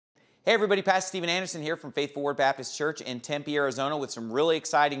Hey everybody, Pastor Stephen Anderson here from Faithful Word Baptist Church in Tempe, Arizona with some really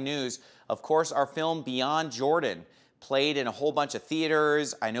exciting news. Of course, our film Beyond Jordan played in a whole bunch of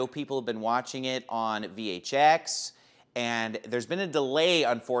theaters. I know people have been watching it on VHX, and there's been a delay,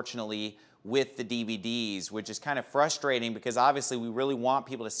 unfortunately, with the DVDs, which is kind of frustrating because obviously we really want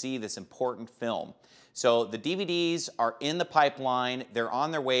people to see this important film. So the DVDs are in the pipeline, they're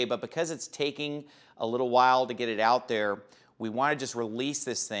on their way, but because it's taking a little while to get it out there, we want to just release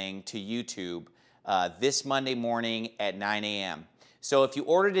this thing to YouTube this Monday morning at 9 a.m. So if you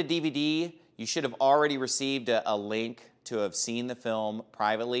ordered a DVD, you should have already received a link to have seen the film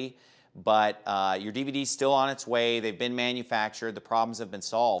privately, but your DVD is still on its way. They've been manufactured. The problems have been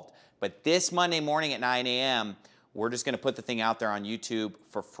solved. But this Monday morning at 9 a.m., we're just going to put the thing out there on YouTube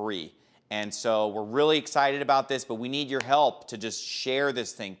for free. And so we're really excited about this, but we need your help to just share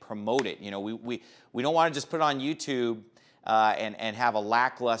this thing, promote it. You know, we don't want to just put it on YouTube and have a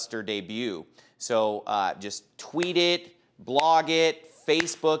lackluster debut. So just tweet it, blog it,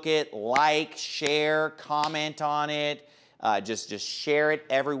 Facebook it, like, share, comment on it. Just share it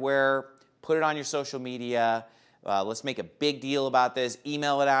everywhere. Put it on your social media. Let's make a big deal about this.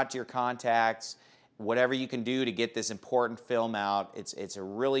 Email it out to your contacts. Whatever you can do to get this important film out. It's a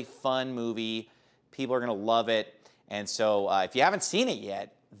really fun movie. People are going to love it. And so if you haven't seen it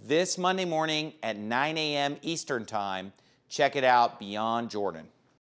yet, this Monday morning at 9 a.m. Eastern Time, check it out, Beyond Jordan.